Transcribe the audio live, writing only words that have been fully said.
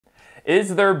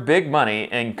Is there big money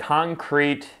in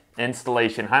concrete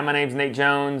installation? Hi, my name's Nate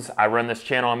Jones. I run this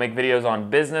channel. I make videos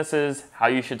on businesses, how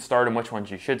you should start and which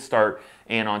ones you should start,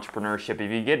 and entrepreneurship.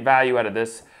 If you get value out of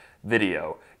this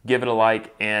video, give it a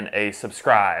like and a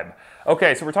subscribe.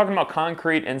 Okay, so we're talking about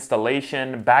concrete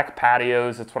installation, back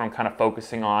patios. That's what I'm kind of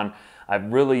focusing on.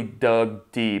 I've really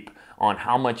dug deep on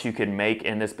how much you can make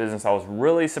in this business. I was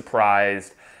really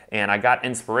surprised. And I got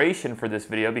inspiration for this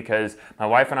video because my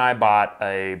wife and I bought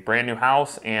a brand new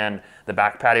house and the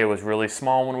back patio was really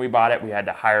small when we bought it. We had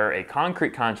to hire a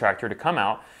concrete contractor to come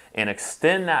out and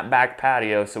extend that back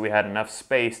patio so we had enough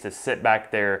space to sit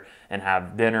back there and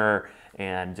have dinner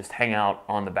and just hang out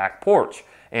on the back porch.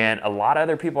 And a lot of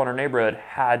other people in our neighborhood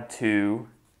had to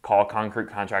call a concrete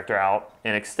contractor out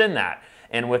and extend that.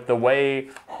 And with the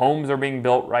way homes are being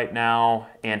built right now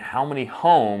and how many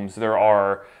homes there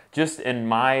are just in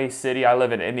my city, I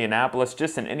live in Indianapolis,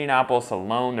 just in Indianapolis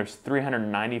alone, there's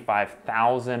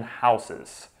 395,000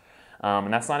 houses.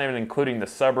 And that's not even including the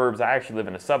suburbs. I actually live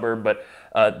in a suburb, but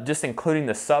just including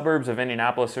the suburbs of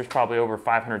Indianapolis, there's probably over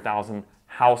 500,000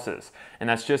 houses. And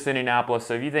that's just Indianapolis.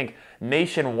 So if you think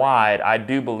nationwide, I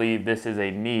do believe this is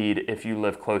a need if you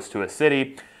live close to a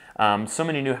city. So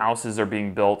many new houses are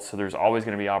being built, so there's always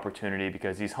going to be opportunity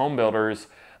because these home builders,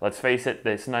 let's face it,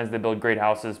 sometimes they build great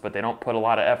houses, but they don't put a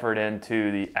lot of effort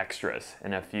into the extras.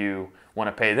 And if you want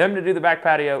to pay them to do the back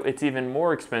patio, it's even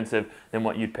more expensive than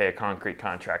what you'd pay a concrete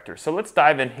contractor. So let's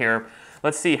dive in here.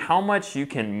 Let's see how much you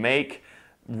can make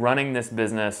running this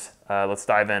business. Let's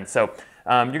dive in. So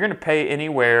you're going to pay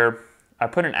anywhere. I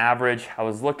put an average. I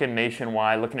was looking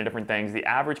nationwide, looking at different things. The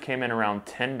average came in around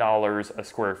 $10 a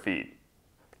square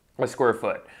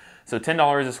foot. So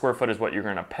 $10 a square foot is what you're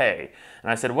going to pay.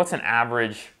 And I said, what's an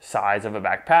average size of a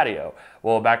back patio?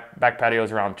 Well, a back patio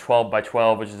is around 12 by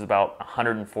 12, which is about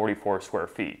 144 square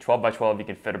feet. 12 by 12, you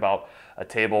can fit about a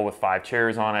table with 5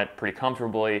 chairs on it pretty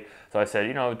comfortably. So I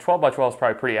said, 12 by 12 is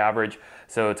probably pretty average.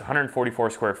 So it's 144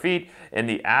 square feet. And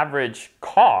the average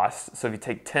cost, so if you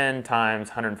take 10 times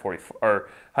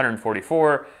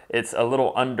 144, it's a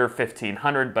little under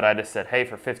 1,500, but I just said, hey,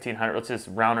 for 1,500, let's just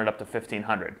round it up to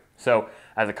 1,500. So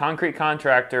as a concrete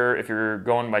contractor, if you're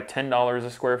going by $10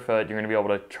 a square foot, you're going to be able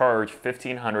to charge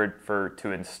 $1,500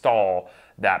 to install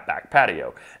that back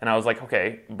patio. And I was like,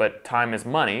 okay, but time is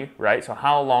money, right? So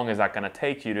how long is that going to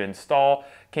take you to install?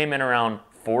 Came in around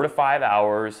 4 to 5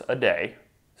 hours a day.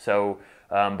 So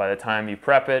by the time you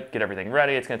prep it, get everything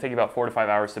ready, it's going to take you about 4 to 5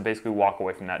 hours to basically walk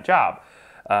away from that job.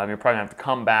 You're probably going to have to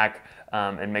come back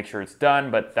and make sure it's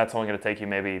done, but that's only going to take you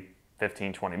maybe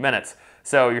 15, 20 minutes.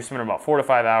 So you're spending about 4 to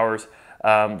 5 hours.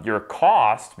 Your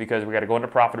cost, because we got to go into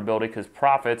profitability because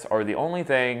profits are the only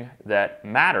thing that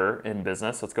matter in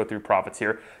business. Let's go through profits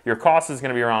here. Your cost is going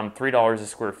to be around $3 a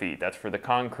square feet. That's for the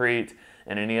concrete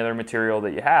and any other material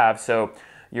that you have. So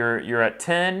you're at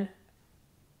 $10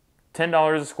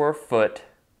 a square foot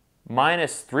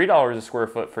minus $3 a square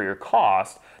foot for your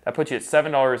cost. That puts you at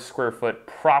 $7 a square foot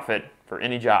profit for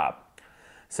any job.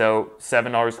 So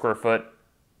 $7 a square foot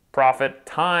profit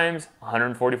times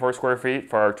 144 square feet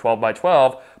for our 12 by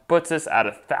 12 puts us at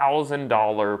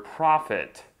 $1,000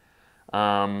 profit.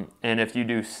 And if you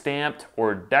do stamped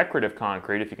or decorative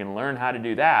concrete, if you can learn how to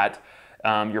do that,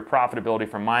 your profitability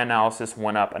from my analysis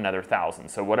went up another $1,000.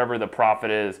 So whatever the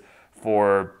profit is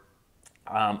for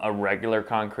a regular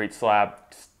concrete slab,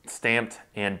 stamped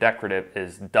and decorative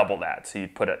is double that. So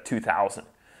you'd put at $2,000.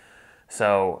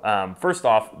 So first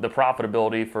off, the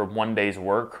profitability for one day's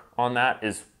work on that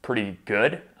is pretty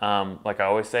good. Like I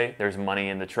always say, there's money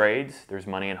in the trades, there's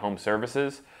money in home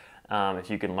services. If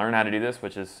you can learn how to do this,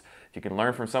 if you can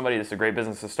learn from somebody, this is a great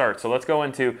business to start. So let's go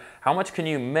into how much can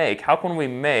you make? How can we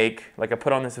make, like I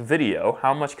put on this video,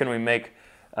 how much can we make?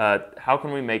 How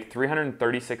can we make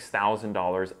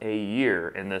 $336,000 a year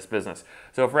in this business?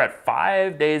 So if we're at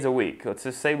 5 days a week, let's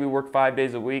just say we work 5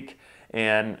 days a week,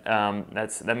 and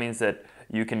that means that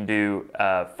you can do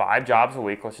 5 jobs a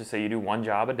week. Let's just say you do 1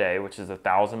 job a day, which is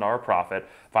 $1,000 profit.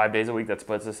 5 days a week, that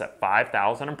puts us at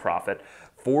 $5,000 in profit.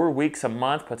 4 weeks a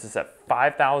month puts us at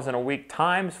 $5,000 a week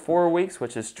times 4 weeks,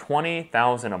 which is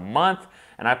 $20,000 a month.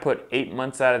 And I put 8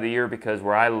 months out of the year because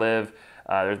where I live,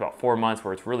 there's about 4 months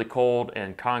where it's really cold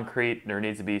and concrete. There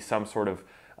needs to be some sort of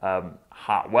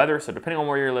hot weather. So depending on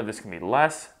where you live, this can be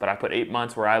less, but I put 8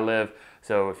 months where I live.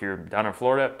 So if you're down in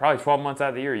Florida, probably 12 months out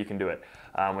of the year you can do it,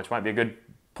 which might be a good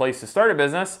place to start a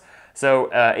business. So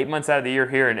 8 months out of the year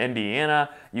here in Indiana,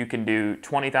 you can do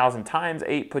 20,000 times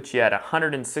 8, puts you at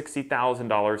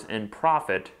 $160,000 in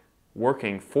profit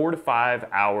working 4 to 5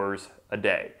 hours a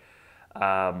day.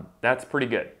 That's pretty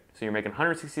good. So you're making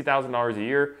 $160,000 a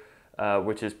year,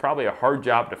 which is probably a hard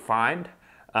job to find.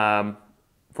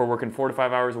 for working 4 to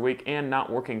 5 hours a week and not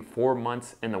working 4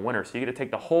 months in the winter. So you get to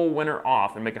take the whole winter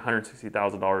off and make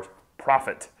 $160,000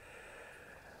 profit.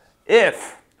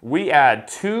 If we add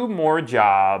 2 more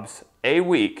jobs a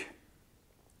week,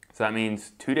 so that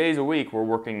means 2 days a week we're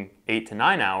working 8 to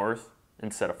 9 hours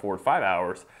instead of 4 to 5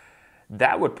 hours,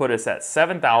 that would put us at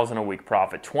 $7,000 a week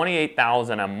profit,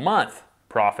 $28,000 a month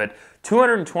profit,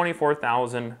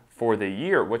 $224,000 for the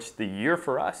year, which the year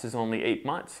for us is only 8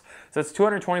 months. So it's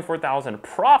 $224,000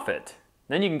 profit.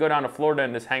 Then you can go down to Florida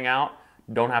and just hang out,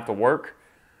 don't have to work,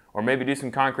 or maybe do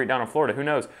some concrete down in Florida, who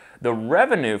knows. The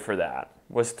revenue for that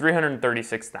was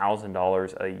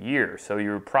 $336,000 a year. So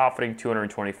you're profiting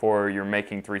 $224,000, you're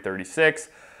making $336,000.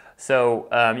 So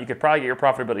you could probably get your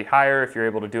profitability higher if you're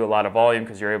able to do a lot of volume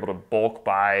because you're able to bulk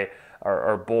buy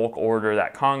or bulk order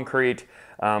that concrete.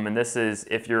 And this is,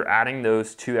 if you're adding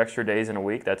those 2 extra days in a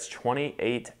week, that's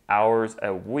 28 hours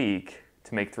a week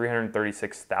to make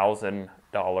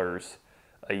 $336,000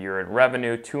 a year in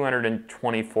revenue,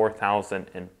 $224,000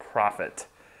 in profit.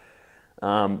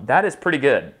 That is pretty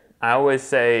good. I always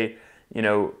say, you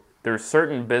know, there's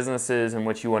certain businesses in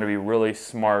which you want to be really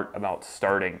smart about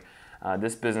starting.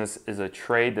 This business is a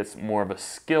trade that's more of a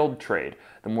skilled trade.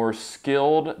 The more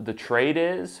skilled the trade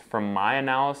is, from my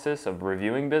analysis of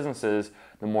reviewing businesses,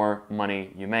 the more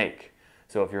money you make.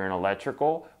 So if you're in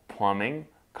electrical, plumbing,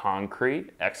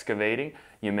 concrete, excavating,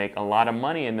 you make a lot of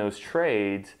money in those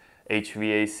trades,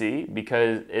 HVAC,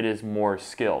 because it is more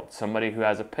skilled. Somebody who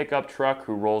has a pickup truck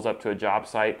who rolls up to a job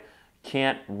site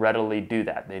can't readily do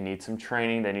that. They need some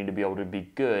training. They need to be able to be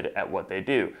good at what they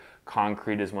do.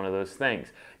 Concrete is one of those things.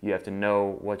 You have to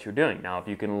know what you're doing. Now, if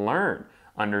you can learn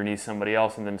underneath somebody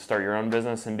else and then start your own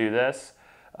business and do this,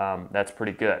 that's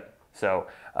pretty good. So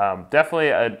definitely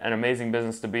an amazing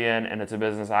business to be in, and it's a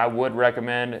business I would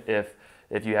recommend if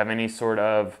you have any sort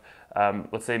of,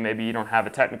 let's say maybe you don't have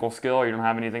a technical skill or you don't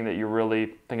have anything that you're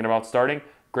really thinking about starting,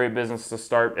 great business to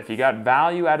start. If you got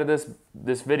value out of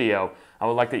this video, I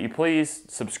would like that you please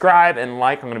subscribe and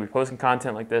like. I'm going to be posting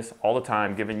content like this all the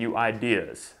time, giving you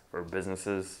ideas for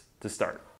businesses to start.